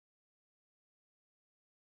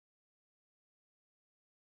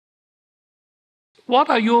What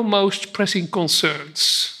are your most pressing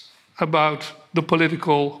concerns about the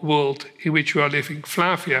political world in which you are living?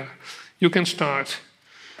 Flavia, you can start.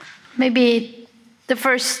 Maybe the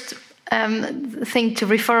first thing to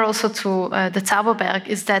refer also to the Zauberberg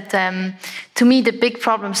is that, to me, the big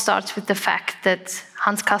problem starts with the fact that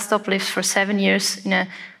Hans Castorp lives for 7 years in a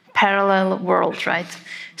parallel world, right?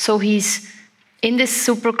 So he's in this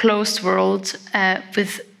super closed world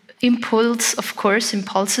with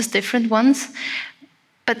impulses, different ones.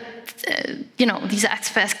 But, these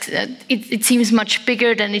aspects, it seems much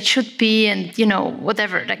bigger than it should be, and,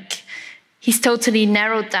 whatever. Like, he's totally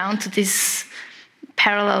narrowed down to this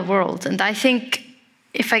parallel world. And I think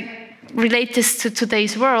if I relate this to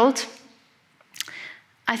today's world,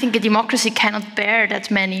 I think a democracy cannot bear that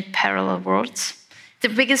many parallel worlds. The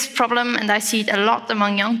biggest problem, and I see it a lot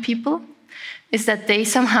among young people, is that they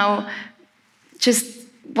somehow just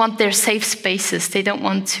want their safe spaces. They don't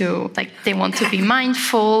want to, they want to be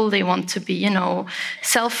mindful, they want to be,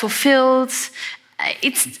 self-fulfilled.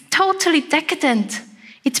 It's totally decadent.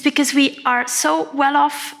 It's because we are so well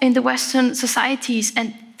off in the Western societies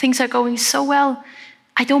and things are going so well.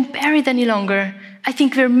 I don't bear it any longer. I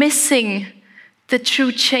think we're missing the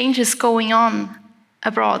true changes going on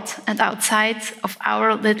abroad and outside of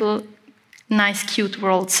our little nice, cute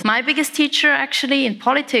worlds. My biggest teacher actually in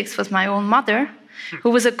politics was my own mother,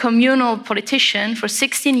 who was a communal politician for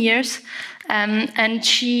 16 years. And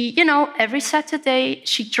she, every Saturday,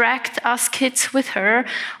 she dragged us kids with her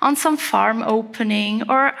on some farm opening,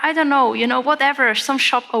 or I don't know, whatever, some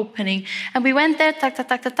shop opening. And we went there, tack, tack,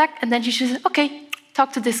 tack, tack, tack, and then she said, okay,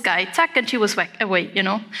 talk to this guy, tack, and she was away,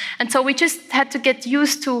 And so we just had to get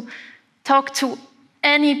used to talk to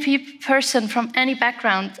any person from any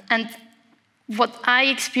background. And what I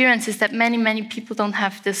experience is that many, many people don't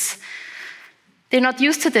have this. They're not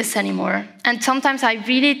used to this anymore. And sometimes I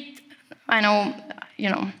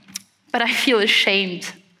know, but I feel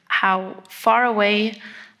ashamed how far away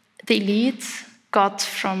the elite got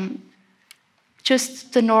from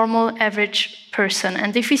just the normal average person.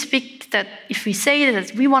 And if we say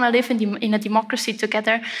that we want to live in a democracy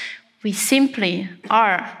together, we simply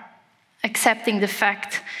are accepting the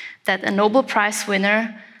fact that a Nobel Prize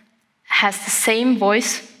winner has the same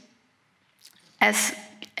voice as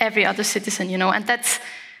every other citizen, and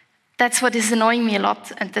that's what is annoying me a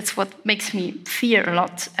lot, and that's what makes me fear a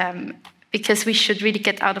lot, because we should really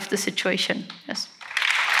get out of the situation. Yes.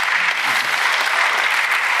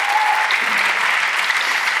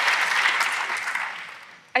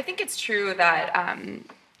 I think it's true that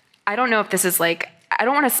I don't know if this is I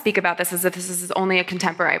don't want to speak about this as if this is only a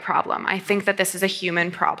contemporary problem. I think that this is a human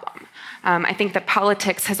problem. I think that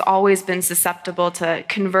politics has always been susceptible to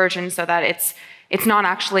conversion, so that it's not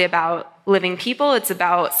actually about living people, it's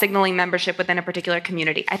about signaling membership within a particular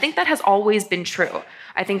community. I think that has always been true.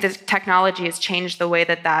 I think that technology has changed the way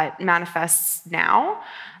that manifests now.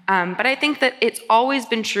 But I think that it's always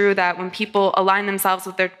been true that when people align themselves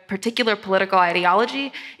with their particular political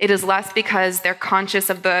ideology, it is less because they're conscious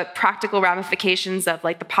of the practical ramifications of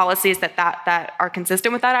the policies that are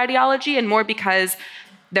consistent with that ideology, and more because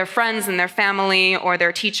their friends and their family or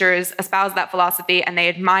their teachers espouse that philosophy and they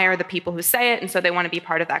admire the people who say it, and so they want to be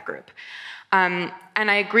part of that group. And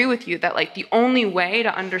I agree with you that the only way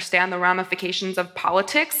to understand the ramifications of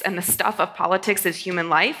politics and the stuff of politics is human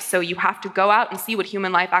life. So you have to go out and see what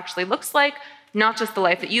human life actually looks like, not just the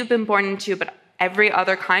life that you've been born into, but every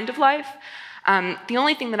other kind of life. The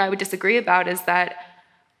only thing that I would disagree about is that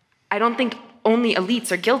I don't think only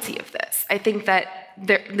elites are guilty of this. I think that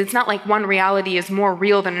it's not like one reality is more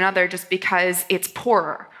real than another just because it's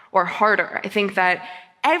poorer or harder. I think that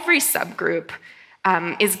every subgroup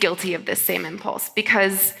is guilty of this same impulse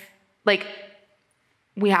because, I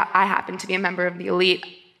happen to be a member of the elite.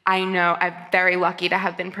 I know I'm very lucky to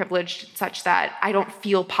have been privileged such that I don't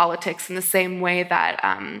feel politics in the same way that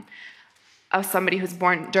somebody who's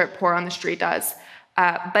born dirt poor on the street does.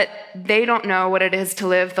 But they don't know what it is to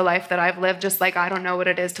live the life that I've lived, just like I don't know what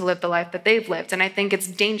it is to live the life that they've lived. And I think it's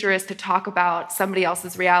dangerous to talk about somebody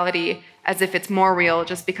else's reality as if it's more real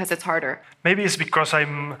just because it's harder. Maybe it's because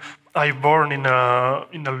I'm born in a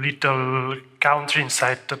little country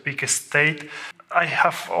inside the big state. I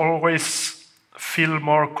have always feel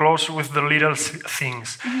more close with the little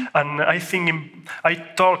things. Mm-hmm. And I think I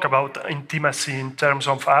talk about intimacy in terms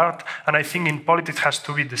of art, and I think in politics has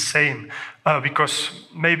to be the same, because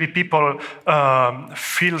maybe people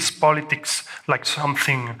feels politics like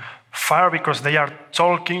something far because they are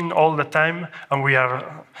talking all the time, and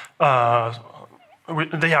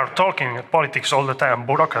they are talking politics all the time,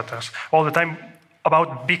 bureaucrats all the time,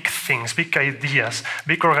 about big things, big ideas,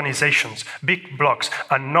 big organizations, big blocks.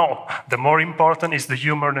 And no, the more important is the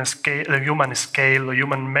human scale, the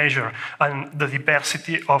human measure, and the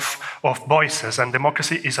diversity of voices. And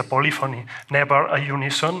democracy is a polyphony, never a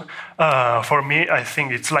unison. For me, I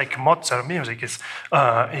think it's like Mozart music. It's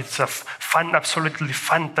a absolutely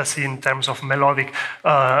fantasy in terms of melodic.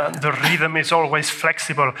 The rhythm is always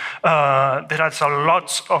flexible. There is a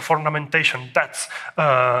lot of ornamentation. That's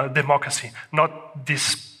democracy, not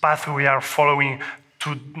this path we are following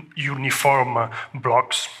to uniform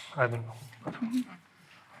blocks. I don't know.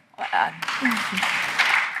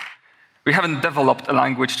 We haven't developed a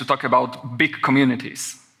language to talk about big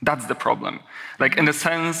communities. That's the problem. Like, in the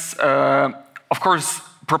sense, of course,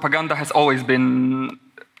 propaganda has always been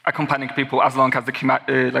accompanying people as long as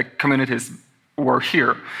the communities were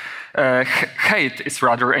here. Hate is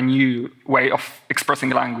rather a new way of expressing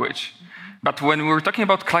language. But when we're talking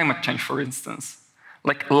about climate change, for instance,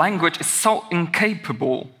 like, language is so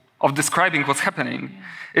incapable of describing what's happening.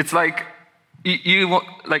 It's like you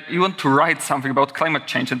want to write something about climate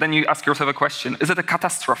change, and then you ask yourself a question: is it a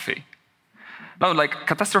catastrophe? No, like,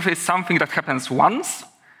 catastrophe is something that happens once.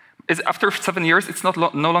 After 7 years, it's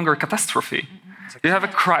no longer a catastrophe. You have a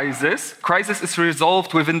crisis. Crisis is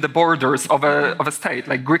resolved within the borders of a state,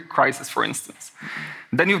 like Greek crisis, for instance.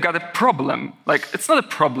 Then you've got a problem. Like, it's not a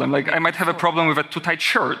problem. Like, I might have a problem with a too tight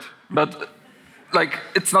shirt, but like,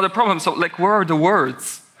 it's not a problem. So, like, where are the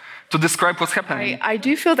words to describe what's happening? I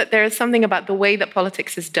do feel that there is something about the way that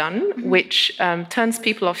politics is done, which turns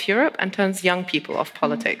people off Europe and turns young people off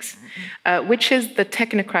politics, which is the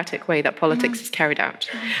technocratic way that politics is carried out.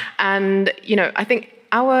 And, I think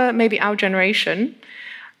maybe our generation,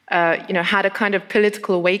 had a kind of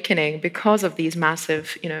political awakening because of these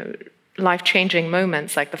massive, life-changing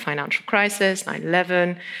moments like the financial crisis,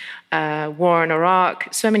 9/11, war in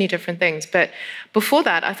Iraq, so many different things. But before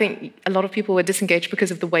that, I think a lot of people were disengaged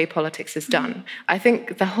because of the way politics is done. I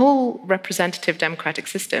think the whole representative democratic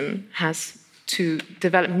system has to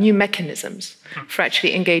develop new mechanisms for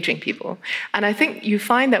actually engaging people. And I think you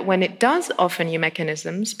find that when it does offer new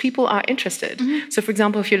mechanisms, people are interested. So, for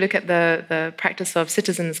example, if you look at the practice of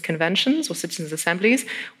citizens' conventions or citizens' assemblies,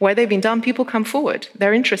 where they've been done, people come forward.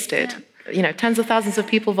 They're interested. Yeah. Tens of thousands of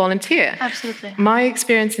people volunteer. Absolutely. My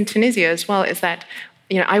experience in Tunisia as well is that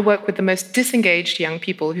I work with the most disengaged young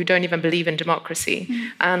people who don't even believe in democracy.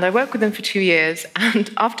 And I work with them for 2 years,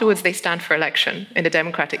 and afterwards they stand for election in a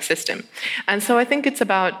democratic system. And so I think it's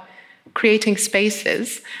about creating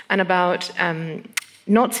spaces and about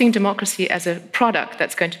not seeing democracy as a product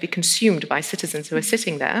that's going to be consumed by citizens who are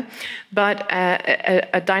sitting there, but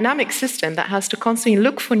a dynamic system that has to constantly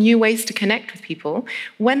look for new ways to connect with people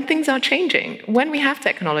when things are changing. When we have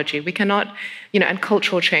technology, we cannot, and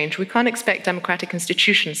cultural change, we can't expect democratic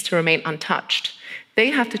institutions to remain untouched. They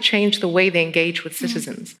have to change the way they engage with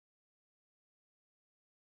citizens.